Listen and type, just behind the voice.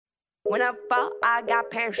When I fall, I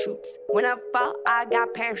got parachutes. When I fall, I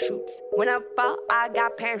got parachutes. When I fall, I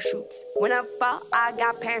got parachutes. When I fall, I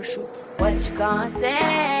got parachutes. What you gonna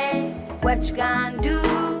say? What you gonna do?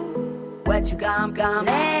 What you gonna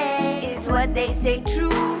say? Is what they say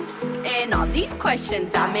true? In all these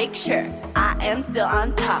questions, I make sure I am still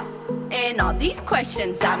on top. In all these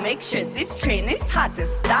questions, I make sure this train is hard to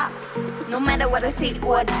stop. No matter what I say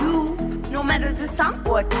or do, no matter the song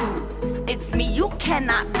or two, it's me you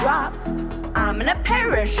cannot drop. I'm in a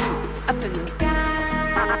parachute up in the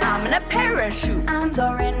sky. I'm in a parachute. I'm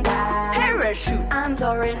soaring by. Parachute. I'm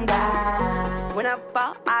soaring by. When I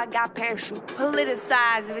fall, I got parachute.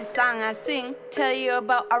 Politicize every song I sing. Tell you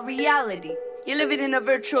about our reality. You're living in a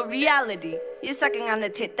virtual reality. You're sucking on the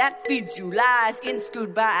tit that feeds you lies. Getting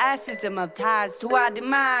screwed by a system of ties to our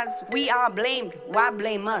demise. We are blamed. Why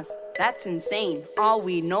blame us? That's insane. All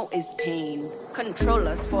we know is pain. Control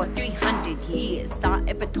us for 300 years. Our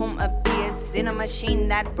epitome of fears is in a machine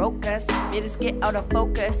that broke us. Made us get out of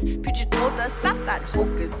focus. Preacher told us stop that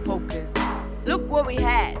hocus pocus. Look what we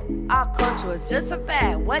had. Our culture was just a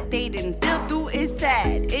fad. What they didn't still do is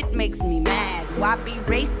sad. It makes me mad. Why be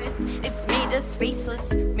racist? It's made us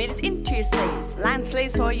faceless. Made us into your slaves. Land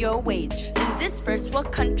slaves for your wage. In this first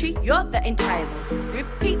world country, you're the entitled.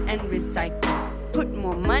 Repeat and recycle. Put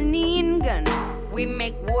more money in guns. We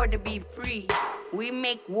make war to be free. We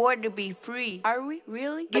make war to be free. Are we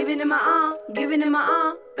really? Giving him my all. Giving him my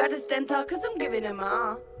all. Gotta stand tall cause I'm giving him my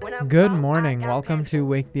all. Good morning. Welcome to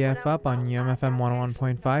Wake the F Up on UMFM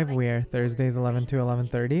 101.5. We are Thursdays 11 to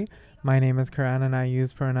 11:30. My name is Karan and I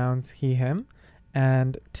use pronouns he, him.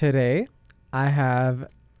 And today I have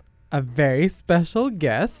a very special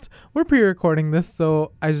guest. We're pre-recording this,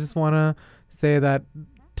 so I just want to say that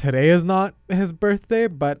today is not his birthday,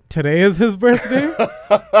 but today is his birthday.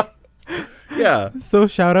 Yeah. So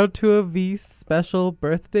shout out to a V special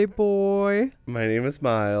birthday boy. My name is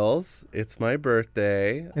Myles. It's my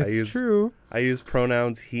birthday. It's true. I use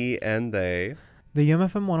pronouns he and they. The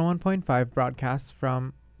UMFM 101.5 broadcasts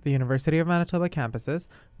from the University of Manitoba campuses,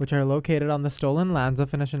 which are located on the stolen lands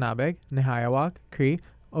of Anishinaabe, Nehiyawak, Cree,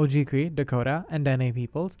 Oji-Cree, Dakota, and Dene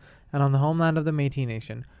peoples, and on the homeland of the Métis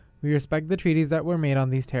Nation. We respect the treaties that were made on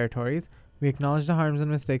these territories. We acknowledge the harms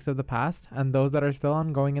and mistakes of the past and those that are still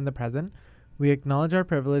ongoing in the present. We acknowledge our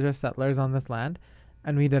privilege as settlers on this land,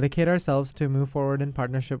 and we dedicate ourselves to move forward in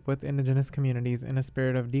partnership with Indigenous communities in a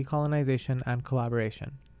spirit of decolonization and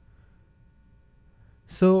collaboration.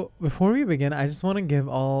 So before we begin, I just want to give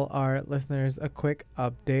all our listeners a quick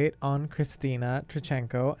update on Christina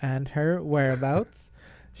Trichenko and her whereabouts.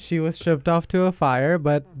 She was shipped off to a fire,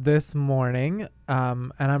 but this morning,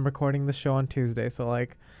 and I'm recording the show on Tuesday, so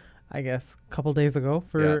I guess a couple days ago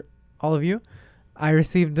for all of you, I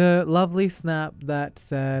received a lovely snap that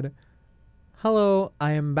said, "Hello,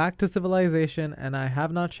 I am back to civilization and I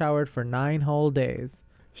have not showered for 9 whole days."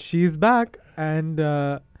 She's back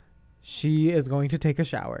and she is going to take a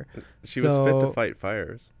shower. She was fit to fight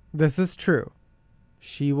fires. This is true.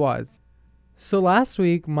 She was. So last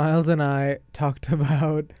week, Myles and I talked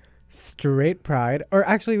about straight pride, or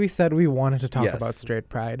actually we said we wanted to talk about straight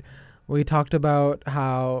pride. We talked about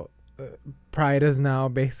how pride is now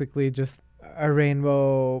basically just a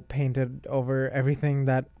rainbow painted over everything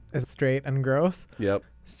that is straight and gross. Yep.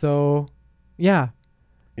 So, yeah.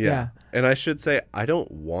 And I should say, I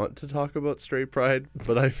don't want to talk about straight pride,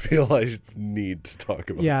 but I feel I need to talk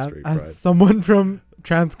about straight pride. As someone from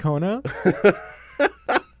Transcona,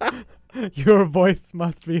 your voice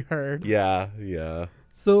must be heard. Yeah.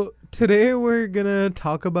 So today we're gonna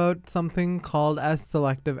talk about something called as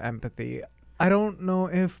selective empathy. I don't know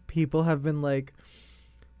if people have been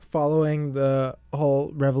following the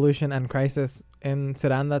whole revolution and crisis in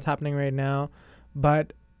Sudan that's happening right now,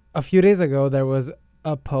 but a few days ago there was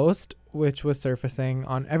a post which was surfacing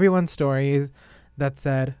on everyone's stories that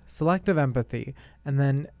said selective empathy, and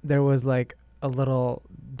then there was a little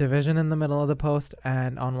division in the middle of the post,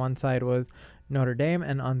 and on one side was Notre Dame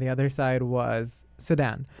and on the other side was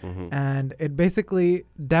Sudan. Mm-hmm. And it basically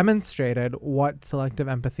demonstrated what selective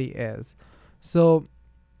empathy is. So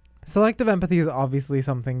selective empathy is obviously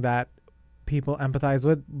something that people empathize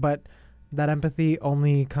with, but that empathy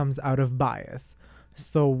only comes out of bias.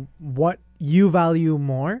 So what you value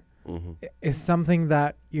more is something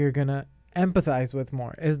that you're going to empathize with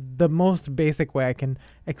more, is the most basic way I can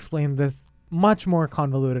explain this much more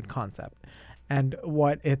convoluted concept and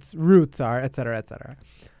what its roots are, etc., etc.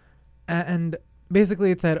 And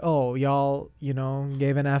basically it said, oh, y'all,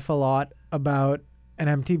 gave an F a lot about an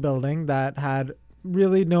empty building that had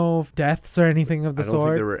really no deaths or anything of the sort. I don't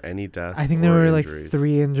think there were any deaths. I think there were injuries.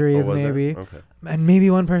 3 injuries maybe. Okay. And maybe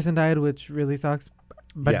one person died, which really sucks.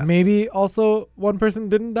 but Yes. maybe also one person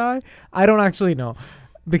didn't die. I don't actually know,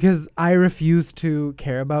 because I refuse to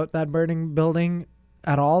care about that burning building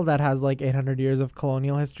at all that has like 800 years of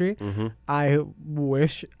colonial history. Mm-hmm. I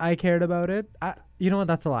wish I cared about it. You know what?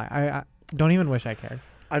 That's a lie. I don't even wish I cared.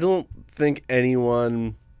 I don't think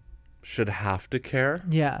anyone should have to care.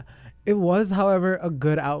 Yeah. It was, however, a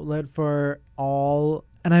good outlet for all,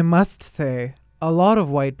 and I must say, a lot of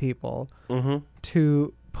white people Mm-hmm.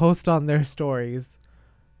 to post on their stories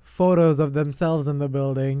photos of themselves in the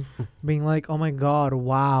building being like, oh my God,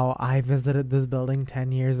 wow, I visited this building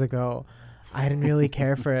 10 years ago. I didn't really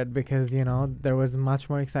care for it because, you know, there was much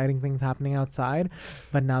more exciting things happening outside.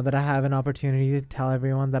 But now that I have an opportunity to tell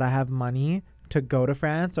everyone that I have money to go to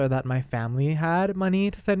France, or that my family had money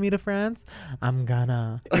to send me to France, I'm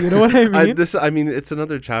gonna. You know what I mean? I mean, it's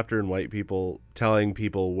another chapter in white people telling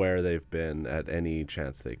people where they've been at any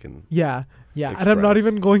chance they can. Yeah. And I'm not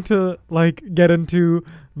even going to like get into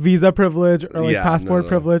visa privilege or like passport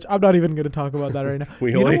privilege. I'm not even going to talk about that right now.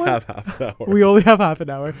 We only have half an hour. We only have half an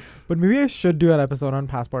hour. But maybe I should do an episode on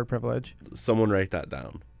passport privilege. Someone write that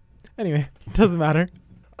down. Anyway, doesn't matter.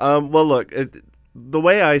 Well, look, the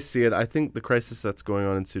way I see it, I think the crisis that's going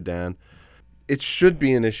on in Sudan, it should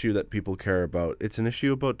be an issue that people care about. It's an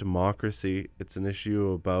issue about democracy. It's an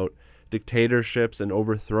issue about dictatorships and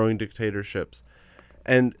overthrowing dictatorships.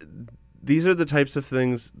 And these are the types of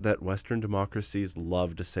things that Western democracies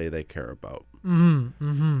love to say they care about.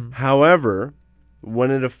 Mm-hmm. However,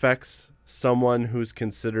 when it affects someone who's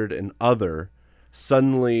considered an other,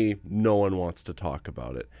 suddenly no one wants to talk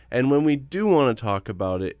about it. And when we do want to talk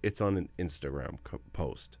about it, it's on an Instagram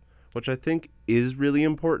post, which I think is really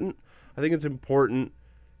important. I think it's important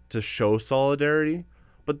to show solidarity,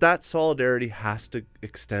 but that solidarity has to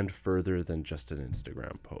extend further than just an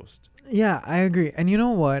Instagram post. Yeah, I agree. And you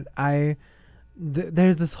know what?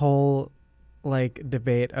 There's this whole like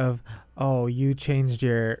debate of, oh, you changed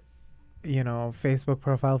your, you know, Facebook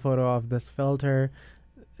profile photo of this filter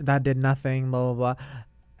that did nothing, blah, blah, blah.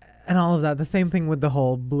 And all of that. The same thing with the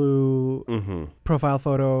whole blue profile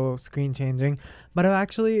photo screen changing. But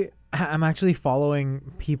I'm actually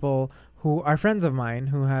following people who are friends of mine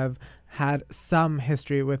who have had some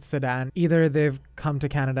history with Sudan. Either they've come to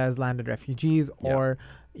Canada as landed refugees or,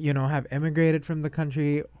 you know, have immigrated from the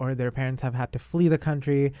country, or their parents have had to flee the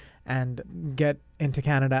country and get into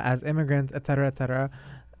Canada as immigrants, etc., etc.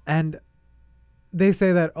 And they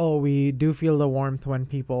say that, oh, we do feel the warmth when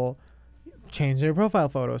people change their profile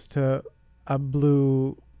photos to a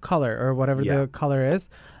blue color or whatever the color is,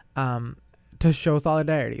 to show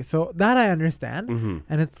solidarity. So that I understand.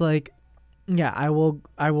 And it's like, yeah, I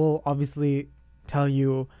will obviously tell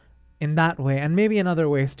you in that way, and maybe in other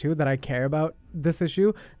ways too, that I care about this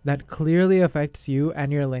issue that clearly affects you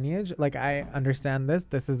and your lineage. Like, I understand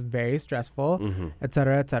this is very stressful,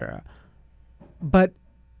 etc., etc. But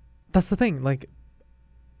that's the thing, like,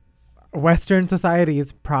 Western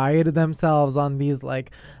societies pride themselves on these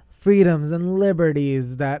like freedoms and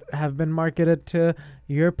liberties that have been marketed to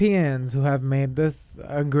Europeans who have made this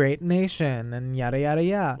a great nation and yada yada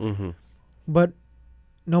yada. But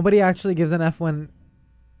nobody actually gives an F when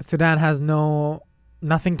Sudan has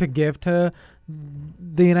nothing to give to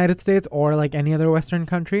the United States or like any other Western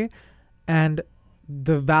country, and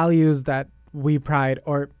the values that we pride,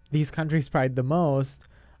 or these countries pride the most,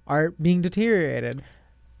 are being deteriorated.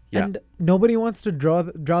 And nobody wants to draw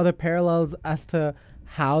the parallels as to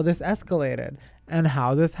how this escalated and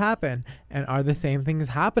how this happened. And are the same things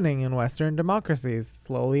happening in Western democracies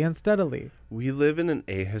slowly and steadily? We live in an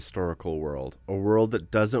ahistorical world, a world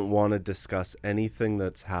that doesn't want to discuss anything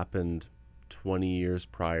that's happened 20 years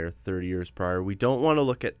prior, 30 years prior. We don't want to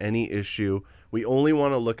look at any issue. We only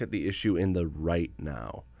want to look at the issue in the right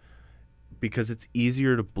now, because it's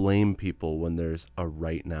easier to blame people when there's a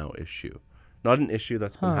right now issue. Not an issue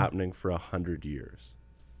that's been happening for 100 years.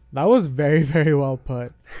 That was very, very well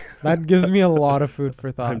put. That gives me a lot of food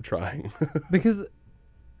for thought. I'm trying. Because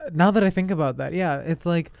now that I think about that, yeah, it's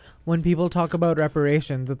like when people talk about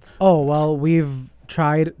reparations, it's, oh, well, we've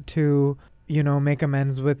tried to, you know, make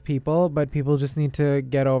amends with people, but people just need to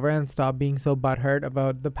get over and stop being so butthurt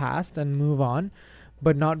about the past and move on,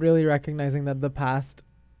 but not really recognizing that the past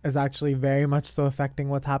is actually very much so affecting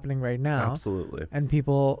what's happening right now. Absolutely. And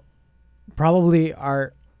people probably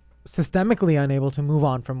are systemically unable to move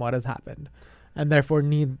on from what has happened and therefore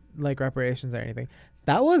need like reparations or anything.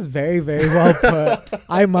 That was very, very well put.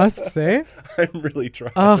 I must say. I'm really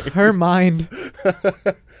trying. Her mind.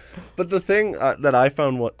 But the thing that I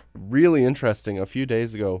found really interesting a few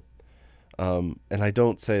days ago, and I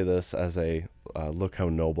don't say this as a look how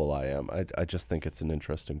noble I am. I just think it's an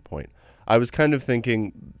interesting point. I was kind of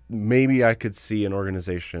thinking maybe I could see an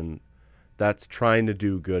organization that's trying to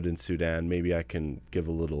do good in Sudan. Maybe I can give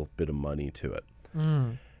a little bit of money to it.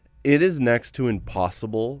 It is next to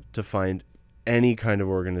impossible to find any kind of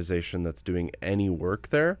organization that's doing any work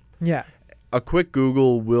there. Yeah. A quick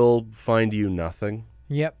Google will find you nothing.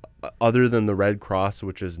 Yep. Other than the Red Cross,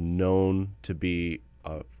 which is known to be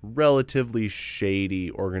a relatively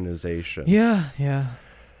shady organization. Yeah.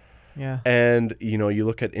 And, you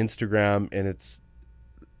look at Instagram and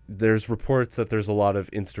there's reports that there's a lot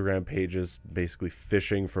of Instagram pages basically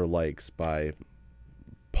fishing for likes by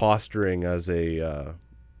posturing as a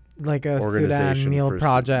like a organization Sudan meal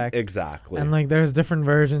project. Exactly. And like there's different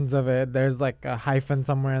versions of it. There's like a hyphen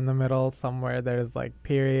somewhere in the middle, somewhere there's like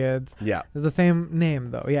periods. Yeah. It's the same name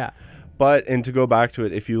though. Yeah. But, and to go back to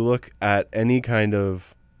it, if you look at any kind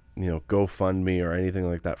of, GoFundMe or anything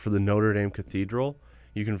like that for the Notre Dame Cathedral,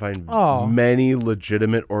 you can find many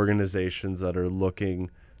legitimate organizations that are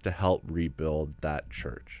looking to help rebuild that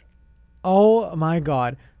church. Oh my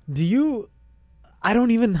God. I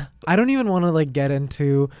don't even want to like get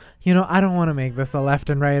into, I don't want to make this a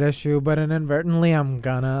left and right issue, but inadvertently I'm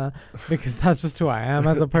gonna, because that's just who I am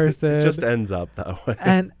as a person. It just ends up that way.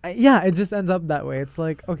 And yeah, it just ends up that way. It's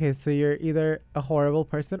like, okay, so you're either a horrible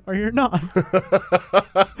person or you're not.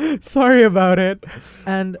 Sorry about it.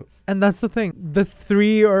 And that's the thing. The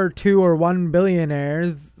 3 or 2 or 1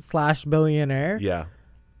 billionaires/billionaire yeah,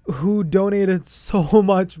 who donated so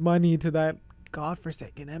much money to that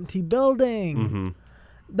godforsaken empty building. Mm-hmm.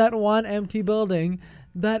 That one empty building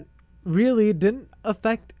that really didn't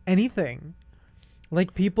affect anything.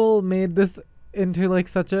 Like people made this into like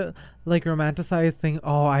such a like romanticized thing.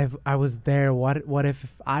 Oh, I was there. What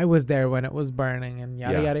if I was there when it was burning and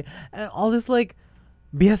yada yada, and all this like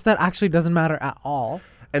BS that actually doesn't matter at all.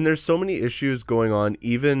 And there's so many issues going on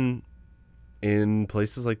even in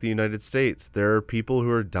places like the United States. There are people who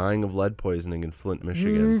are dying of lead poisoning in Flint,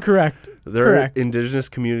 Michigan. Correct. There are indigenous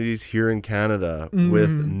communities here in Canada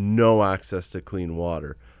with no access to clean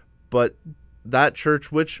water. But that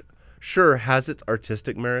church, which sure has its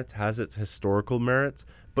artistic merits, has its historical merits,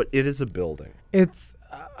 but it is a building. It's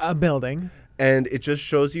a building. And it just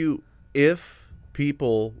shows you if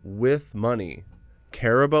people with money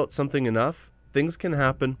care about something enough, things can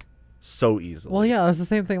happen so easily. Well, yeah, it's the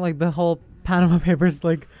same thing like the whole Panama Papers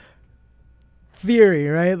like theory,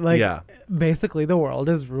 right? Like basically the world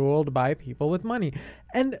is ruled by people with money.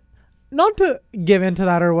 And not to give into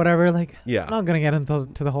that or whatever, like I'm not going to get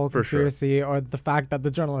into the whole conspiracy or the fact that the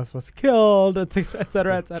journalist was killed, et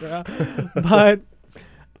cetera, et cetera. But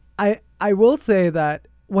I will say that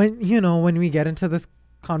when we get into this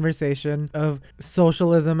conversation of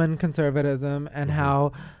socialism and conservatism and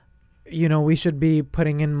how we should be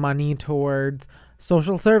putting in money towards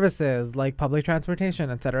social services like public transportation,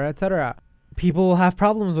 et cetera, people will have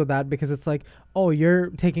problems with that because it's like, oh,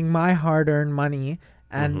 you're taking my hard-earned money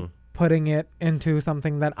and putting it into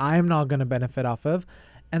something that I'm not going to benefit off of.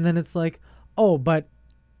 And then it's like, oh, but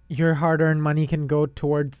your hard-earned money can go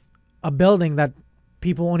towards a building that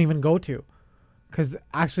people won't even go to because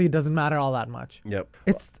actually it doesn't matter all that much. Yep.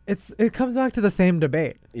 It comes back to the same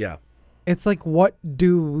debate. Yeah. It's like, what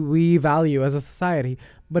do we value as a society?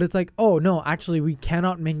 But it's like, oh, no, actually, we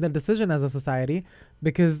cannot make that decision as a society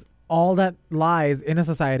because all that lies in a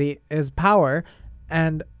society is power,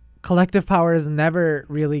 and collective power is never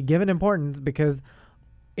really given importance because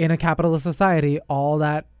in a capitalist society, all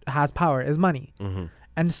that has power is money.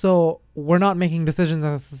 And so we're not making decisions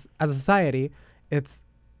as a society. It's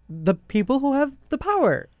the people who have the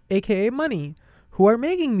power, aka money, who are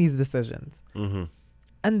making these decisions.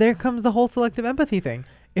 And there comes the whole selective empathy thing.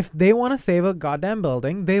 If they want to save a goddamn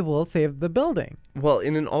building, they will save the building. Well,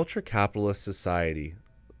 in an ultra-capitalist society,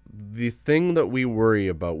 the thing that we worry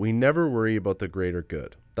about, we never worry about the greater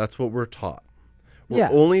good. That's what we're taught. We're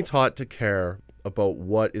only taught to care about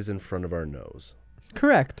what is in front of our nose.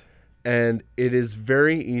 Correct. And it is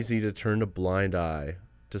very easy to turn a blind eye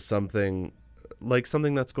to something like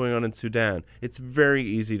something that's going on in Sudan. It's very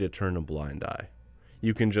easy to turn a blind eye.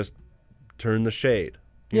 You can just turn the shade.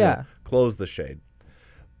 Close the shade.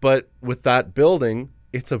 But with that building,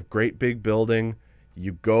 it's a great big building.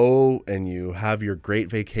 You go and you have your great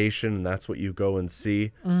vacation, and that's what you go and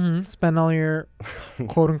see. Spend all your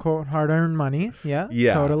quote-unquote hard-earned money. Yeah,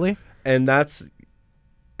 totally. And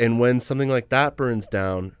when something like that burns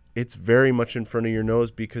down, it's very much in front of your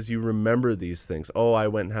nose because you remember these things. Oh, I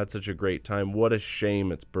went and had such a great time. What a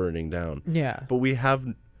shame it's burning down. Yeah. But we have,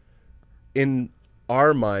 in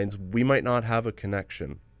our minds, we might not have a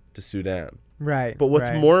connection to Sudan. Right. But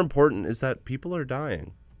what's more important is that people are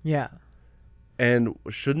dying. Yeah. And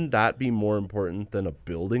shouldn't that be more important than a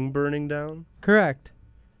building burning down? Correct.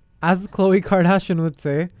 As Khloe Kardashian would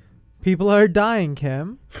say, people are dying,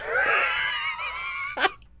 Kim.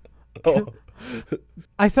 Oh.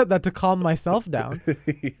 I said that to calm myself down.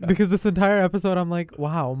 Yeah. Because this entire episode, I'm like,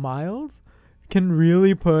 wow, Myles can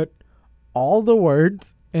really put all the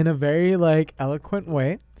words in a very, like, eloquent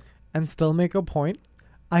way and still make a point.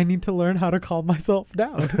 I need to learn how to calm myself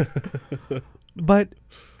down. But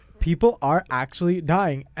people are actually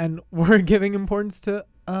dying, and we're giving importance to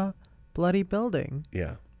a bloody building.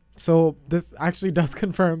 Yeah. So this actually does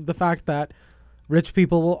confirm the fact that rich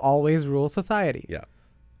people will always rule society. Yeah.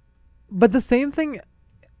 But the same thing,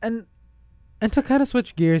 and to kind of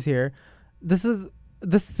switch gears here, this is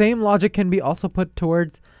the same logic can be also put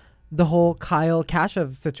towards the whole Kyle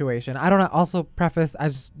Kashuv situation. I don't know. Also preface,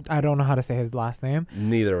 I don't know how to say his last name.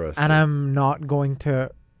 Neither of us. And do. I'm not going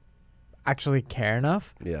to actually care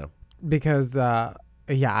enough. Yeah. Because, I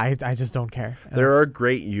just don't care. There are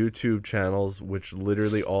great YouTube channels which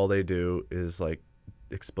literally all they do is like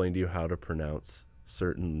explain to you how to pronounce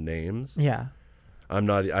certain names. Yeah. I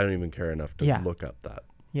don't even care enough to look up that.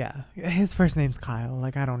 Yeah. His first name's Kyle.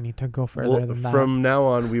 Like, I don't need to go further than that. From now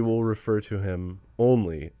on, we will refer to him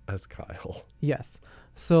only as Kyle. Yes.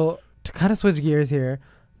 So to kind of switch gears here,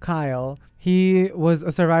 Kyle, he was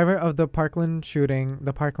a survivor of the Parkland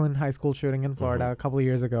High School shooting in Florida a couple of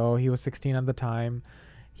years ago. He was 16 at the time.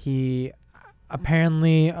 He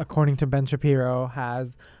apparently, according to Ben Shapiro,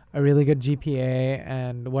 has a really good GPA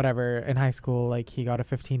and whatever in high school. Like, he got a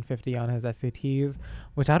 1550 on his SATs,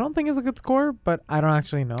 which I don't think is a good score, but I don't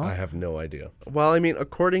actually know. I have no idea. Well, I mean,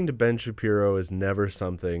 according to Ben Shapiro is never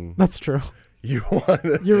something That's true. you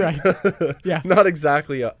want. You're right. Yeah. Not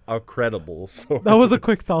exactly a credible source. That was a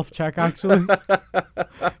quick self-check, actually.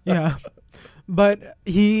 Yeah. But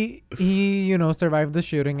he survived the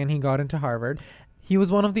shooting and he got into Harvard. He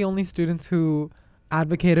was one of the only students who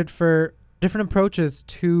advocated for different approaches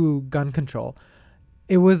to gun control.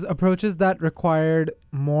 It was approaches that required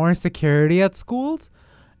more security at schools,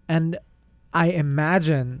 and I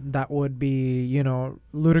imagine that would be,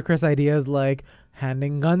 ludicrous ideas like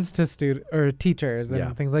handing guns to teachers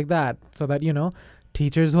and things like that, so that,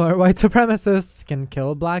 teachers who are white supremacists can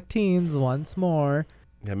kill black teens once more.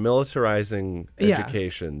 Yeah, militarizing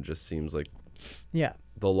education just seems like the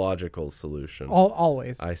logical solution.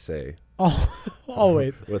 Always. I say.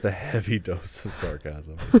 Always. With a heavy dose of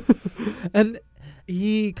sarcasm. And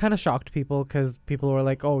he kind of shocked people because people were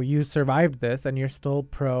like, oh, you survived this and you're still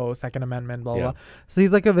pro Second Amendment, blah, blah. So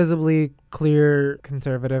he's like a visibly clear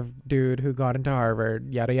conservative dude who got into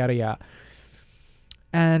Harvard, yada, yada, yada.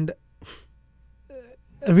 And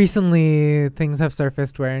recently things have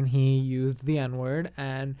surfaced wherein he used the N-word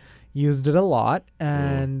and used it a lot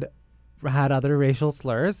and had other racial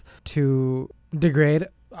slurs to degrade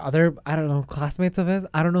other, classmates of his.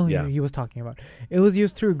 I don't know who he was talking about. It was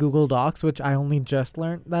used through Google Docs, which I only just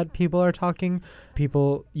learned that people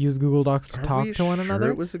use Google Docs to talk to one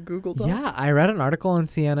another. It was a Google Doc? Yeah, I read an article on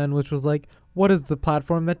CNN which was like, what is the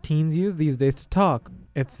platform that teens use these days to talk?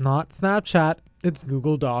 It's not Snapchat, it's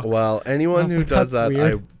Google Docs. Well, anyone who does that,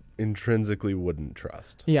 weird. I intrinsically wouldn't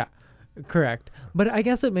trust. Yeah, correct. But I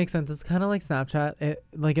guess it makes sense. It's kind of like Snapchat.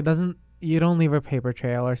 You don't leave a paper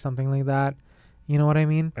trail or something like that. You know what I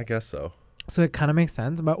mean? I guess so. So it kind of makes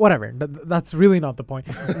sense, but whatever. That's really not the point.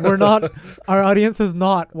 Our audience is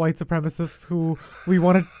not white supremacists who we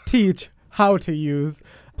want to teach how to use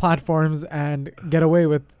platforms and get away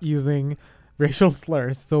with using racial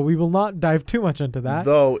slurs. So we will not dive too much into that.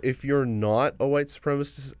 Though, if you're not a white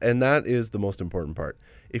supremacist, and that is the most important part,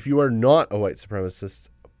 if you are not a white supremacist,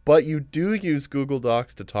 but you do use Google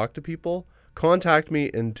Docs to talk to people, contact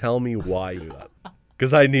me and tell me why you do that.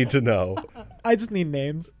 Because I need to know. I just need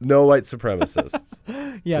names. No white supremacists.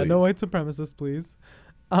 Yeah, please. No white supremacists, please.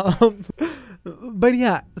 But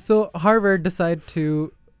yeah, so Harvard decided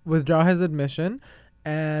to withdraw his admission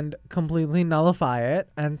and completely nullify it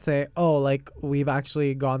and say, oh, like, we've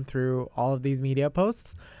actually gone through all of these media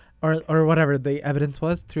posts or whatever the evidence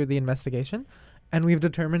was through the investigation, and we've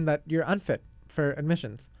determined that you're unfit for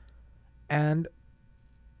admissions. And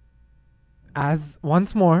as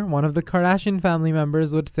once more, one of the Kardashian family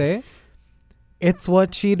members would say, it's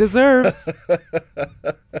what she deserves.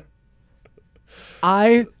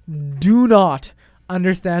 I do not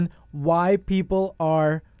understand why people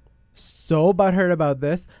are so butthurt about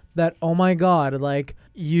this that, oh my God, like,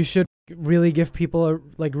 you should really give people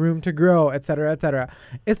room to grow, etc., etc.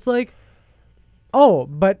 It's like, oh,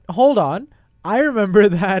 but hold on. I remember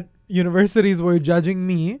that universities were judging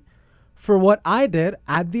me for what I did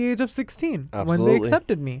at the age of 16 when they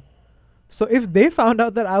accepted me. So if they found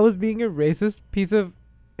out that I was being a racist piece of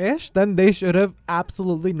ish, then they should have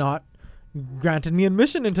absolutely not granted me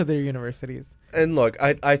admission into their universities. And look,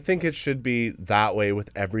 I think it should be that way with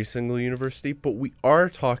every single university, but we are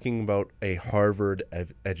talking about a Harvard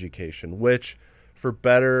education, which, for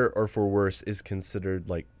better or for worse, is considered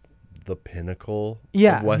like the pinnacle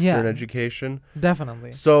of Western education.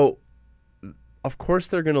 Definitely. So, of course,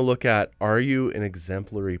 they're going to look at, are you an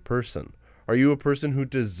exemplary person? Are you a person who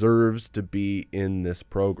deserves to be in this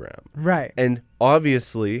program? Right. And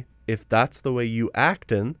obviously, if that's the way you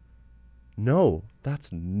act in, no,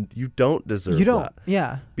 you don't deserve that. You don't.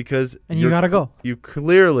 Yeah. Because you gotta go. You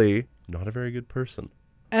clearly not a very good person.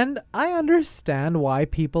 And I understand why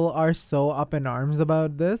people are so up in arms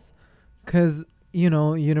about this, because,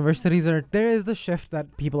 universities there is a shift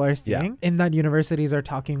that people are seeing in that universities are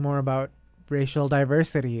talking more about racial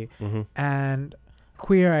diversity and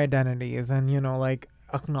queer identities and,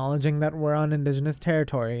 acknowledging that we're on indigenous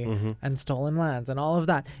territory and stolen lands and all of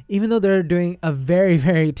that. Even though they're doing a very,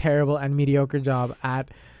 very terrible and mediocre job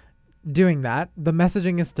at doing that, the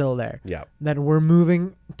messaging is still there. Yeah. That we're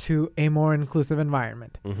moving to a more inclusive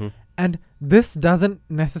environment. And this doesn't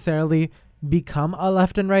necessarily become a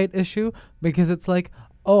left and right issue, because it's like,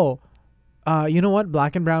 you know what?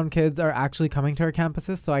 Black and brown kids are actually coming to our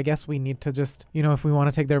campuses. So I guess we need to just, if we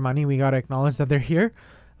want to take their money, we got to acknowledge that they're here.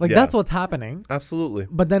 That's what's happening. Absolutely.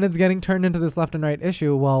 But then it's getting turned into this left and right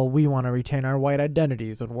issue. Well, we want to retain our white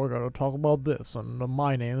identities and we're going to talk about this. And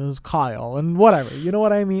my name is Kyle and whatever. You know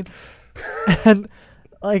what I mean? And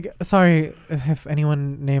sorry if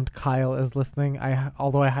anyone named Kyle is listening,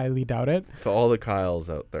 although I highly doubt it. To all the Kyles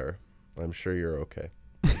out there, I'm sure you're okay.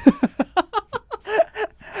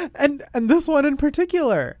 And this one in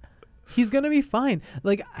particular, he's going to be fine.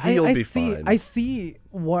 I see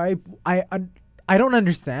why I don't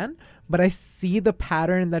understand, but I see the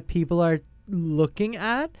pattern that people are looking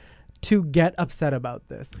at to get upset about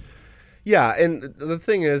this. Yeah, and the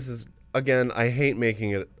thing is again, I hate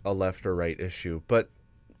making it a left or right issue, but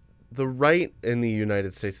the right in the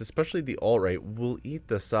United States, especially the alt-right, will eat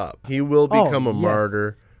this up. He will become a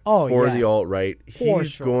martyr for the alt-right.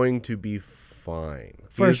 He's going to be fine.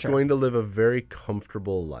 He's going to live a very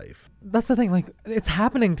comfortable life. That's the thing. It's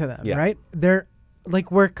happening to them, right? They're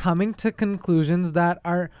we're coming to conclusions that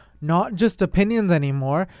are not just opinions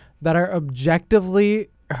anymore, that are objectively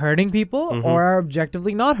hurting people or are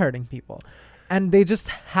objectively not hurting people. And they just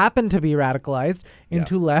happen to be radicalized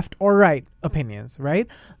into left or right opinions, right?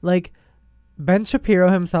 Ben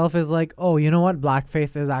Shapiro himself is oh, you know what?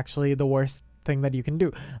 Blackface is actually the worst thing that you can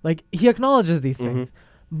do. He acknowledges these things.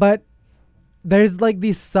 But there's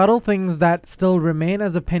these subtle things that still remain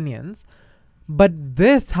as opinions. But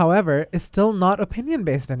this, however, is still not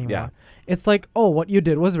opinion-based anymore. Yeah. It's what you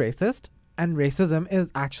did was racist, and racism is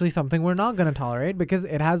actually something we're not going to tolerate because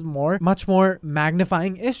it has much more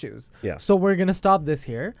magnifying issues. Yeah. So we're going to stop this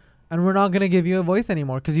here, and we're not going to give you a voice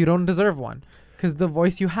anymore because you don't deserve one. Because the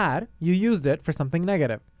voice you had, you used it for something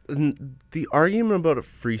negative. The argument about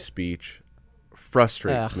free speech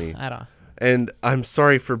frustrates me. I don't. And I'm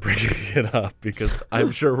sorry for bringing it up because I'm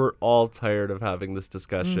sure we're all tired of having this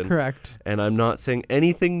discussion. Correct. And I'm not saying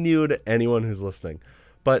anything new to anyone who's listening.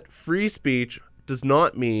 But free speech does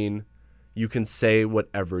not mean you can say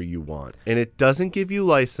whatever you want. And it doesn't give you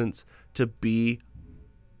license to be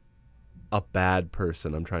a bad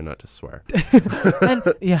person. I'm trying not to swear. And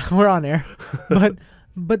we're on air.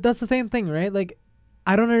 But that's the same thing, right?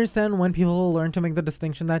 I don't understand when people will learn to make the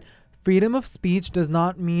distinction that freedom of speech does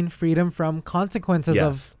not mean freedom from consequences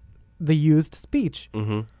of the used speech.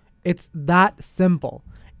 It's that simple.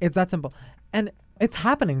 And it's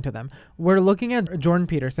happening to them. We're looking at Jordan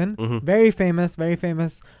Peterson, very famous,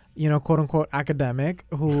 quote unquote academic,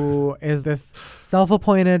 who is this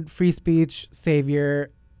self-appointed free speech savior,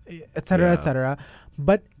 et cetera,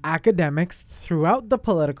 but academics throughout the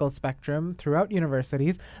political spectrum, throughout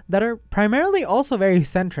universities that are primarily also very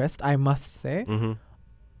centrist, I must say,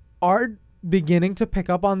 are beginning to pick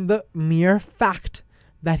up on the mere fact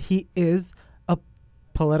that he is a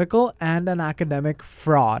political and an academic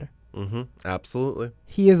fraud. Absolutely.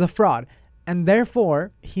 He is a fraud. And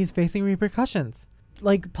therefore, he's facing repercussions.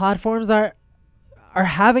 Platforms are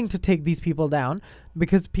having to take these people down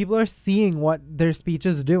because people are seeing what their speech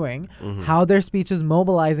is doing, how their speech is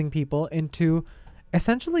mobilizing people into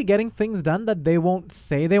essentially getting things done that they won't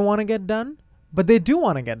say they want to get done, but they do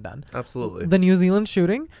want to get done. Absolutely. The New Zealand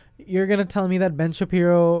shooting, you're going to tell me that Ben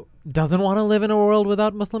Shapiro doesn't want to live in a world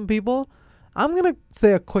without Muslim people? I'm going to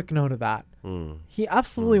say a quick no to that. He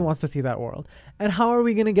absolutely wants to see that world. And how are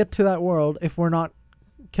we going to get to that world if we're not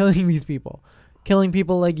killing these people? Killing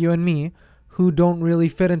people like you and me who don't really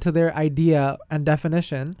fit into their idea and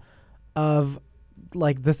definition of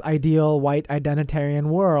like this ideal white identitarian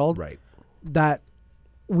world Right. that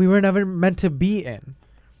we were never meant to be in.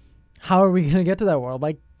 How are we going to get to that world?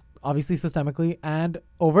 Like, obviously systemically and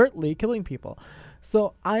overtly killing people.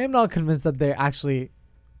 So I am not convinced that they actually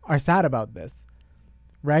are sad about this.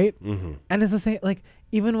 Right? Mm-hmm. And it's the same, like,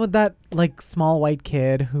 even with that, like, small white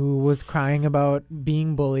kid who was crying about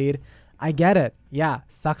being bullied, I get it. Yeah,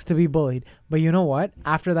 sucks to be bullied. But you know what?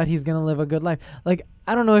 After that, he's going to live a good life. Like,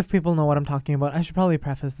 I don't know if people know what I'm talking about. I should probably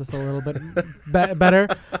preface this a little bit better.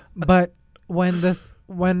 But when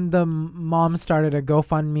the mom started a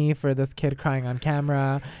GoFundMe for this kid crying on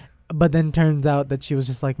camera, but then turns out that she was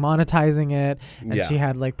just like monetizing it, and she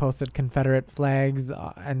had like posted Confederate flags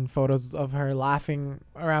and photos of her laughing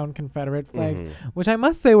around Confederate flags, which I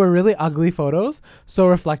must say were really ugly photos. So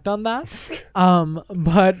reflect on that.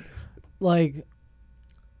 But like,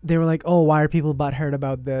 they were like, oh, why are people butthurt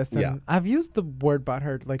about this? And I've used the word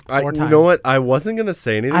butthurt like 4 times. You know what? I wasn't going to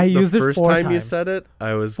say anything. I used it 4 first time times. you said it,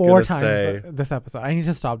 I was 4 going to times say this episode. I need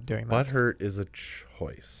to stop doing that. butthurt is a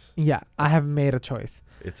choice. Yeah, I have made a choice.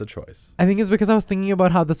 It's a choice. I think it's because I was thinking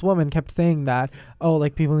about how this woman kept saying that, oh,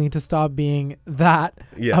 like people need to stop being that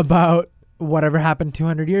about whatever happened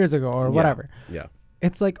 200 years ago or whatever. Yeah.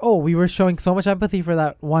 It's like, oh, we were showing so much empathy for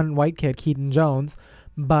that one white kid, Keaton Jones,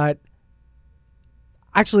 but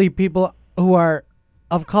actually people who are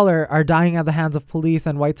of color are dying at the hands of police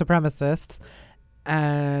and white supremacists,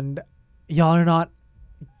 and y'all are not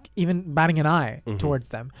even batting an eye towards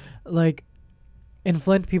them. Like, in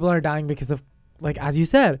Flint, people are dying because of, like, as you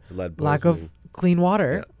said, lack of clean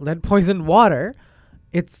water, lead poisoned water.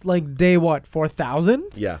 It's like day 4,000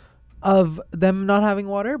 of them not having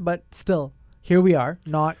water, but still, here we are,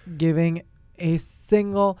 not giving a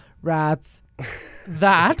single rat's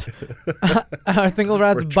a single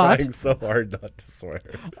rat's butt. Trying so hard not to swear.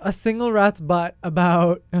 A single rat's butt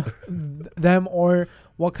about them, or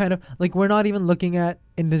what kind of, like, we're not even looking at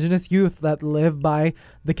Indigenous youth that live by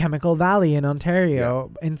the Chemical Valley in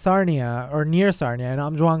Ontario, in Sarnia or near Sarnia and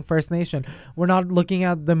Amjwang First Nation. We're not looking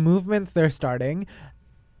at the movements they're starting,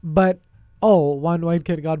 but one white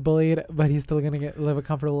kid got bullied, but he's still gonna live a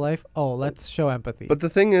comfortable life. Oh, let's show empathy. But the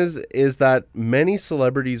thing is that many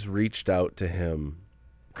celebrities reached out to him.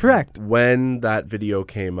 Correct. When that video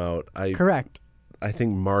came out, Correct. I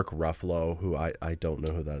think Mark Ruffalo, who I don't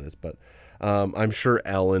know who that is, but I'm sure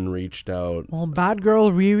Ellen reached out. Well, bad girl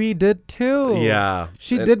Riri did too. Yeah.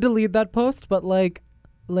 She did delete that post, but like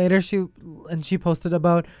later she posted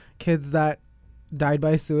about kids that died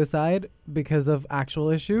by suicide because of actual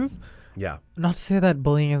issues. Yeah. Not to say that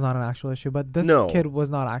bullying is not an actual issue, but this kid was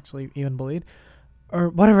not actually even bullied. Or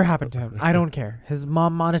whatever happened to him. I don't care. His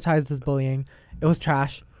mom monetized his bullying. It was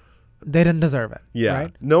trash. They didn't deserve it. Yeah.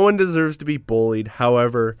 Right? No one deserves to be bullied.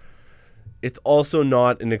 However, it's also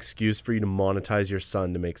not an excuse for you to monetize your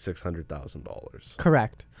son to make $600,000.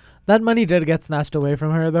 Correct. That money did get snatched away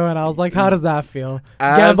from her, though, and I was like, how does that feel?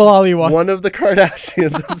 As gamble all you want. One of the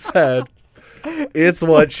Kardashians have said, it's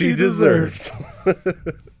what she deserves.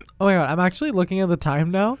 Oh my God, I'm actually looking at the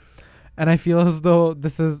time now, and I feel as though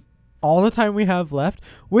this is all the time we have left,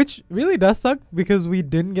 which really does suck because we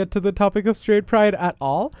didn't get to the topic of straight pride at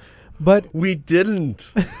all. But we didn't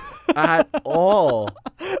at all.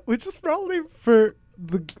 Which is probably for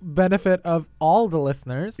the benefit of all the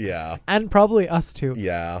listeners. Yeah. And probably us too.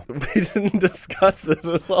 Yeah. We didn't discuss it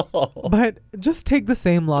at all. But just take the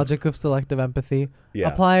same logic of selective empathy,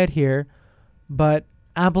 apply it here, but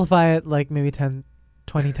amplify it like maybe 10,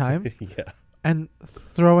 20 times. Yeah. And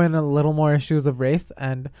throw in a little more issues of race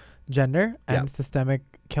and gender and systemic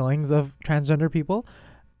killings of transgender people,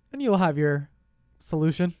 and you'll have your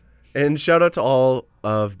solution. And shout out to all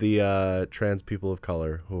of the trans people of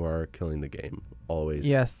color who are killing the game always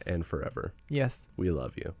and forever. Yes. We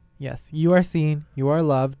love you. Yes. You are seen. You are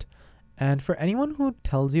loved. And for anyone who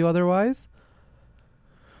tells you otherwise,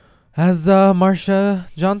 as Marsha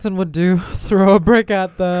Johnson would do, throw a brick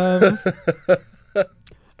at them.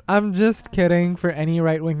 I'm just kidding. For any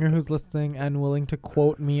right-winger who's listening and willing to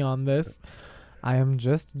quote me on this, I am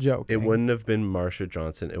just joking. It wouldn't have been Marsha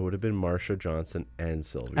Johnson. It would have been Marsha Johnson and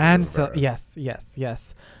Sylvia. And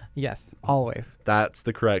yes, always. That's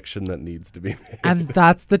the correction that needs to be made. And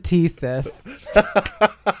that's the T, sis.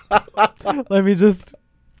 Let me just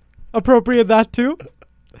appropriate that too.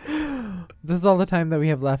 This is all the time that we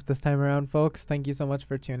have left this time around, folks. Thank you so much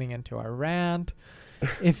for tuning into our rant.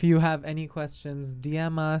 If you have any questions,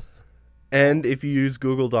 DM us. And if you use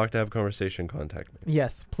Google Doc to have a conversation, contact me.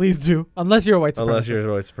 Yes, please do. Unless you're a white supremacist. Unless you're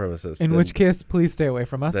a white supremacist. In which case, please stay away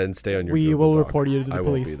from us. Then stay on your We Google will Doc. report you to the police. I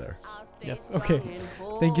won't be there. Yes. Okay.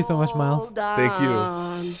 Thank you so much, Myles. Thank you.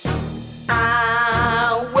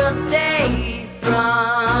 I will stay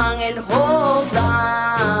strong and hold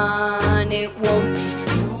on. It won't be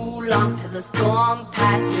too long till the storm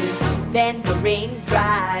passes. Then the rain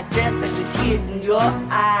dries, just like the tears in your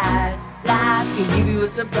eyes. Life can give you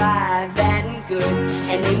a surprise, bad and good.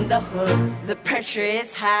 And in the hood, the pressure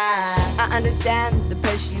is high. I understand the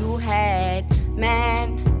pressure you had,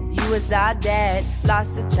 man. You was our dad,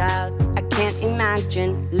 lost a child. I can't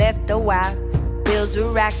imagine, left a wife, bills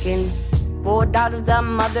are racking. 4 daughters, a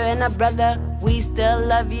mother and a brother. We still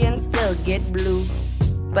love you and still get blue.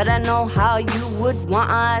 But I know how you would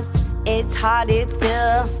want us. It's hard, it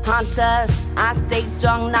still haunts us. I stay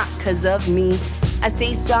strong not 'cause of me. I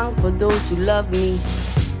stay strong for those who love me.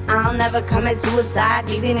 I'll never commit suicide,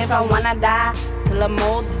 even if I wanna die. Till I'm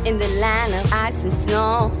old in the land of ice and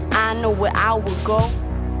snow. I know where I will go.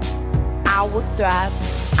 I will thrive,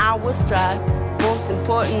 I will strive. Most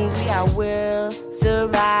importantly, I will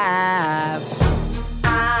survive.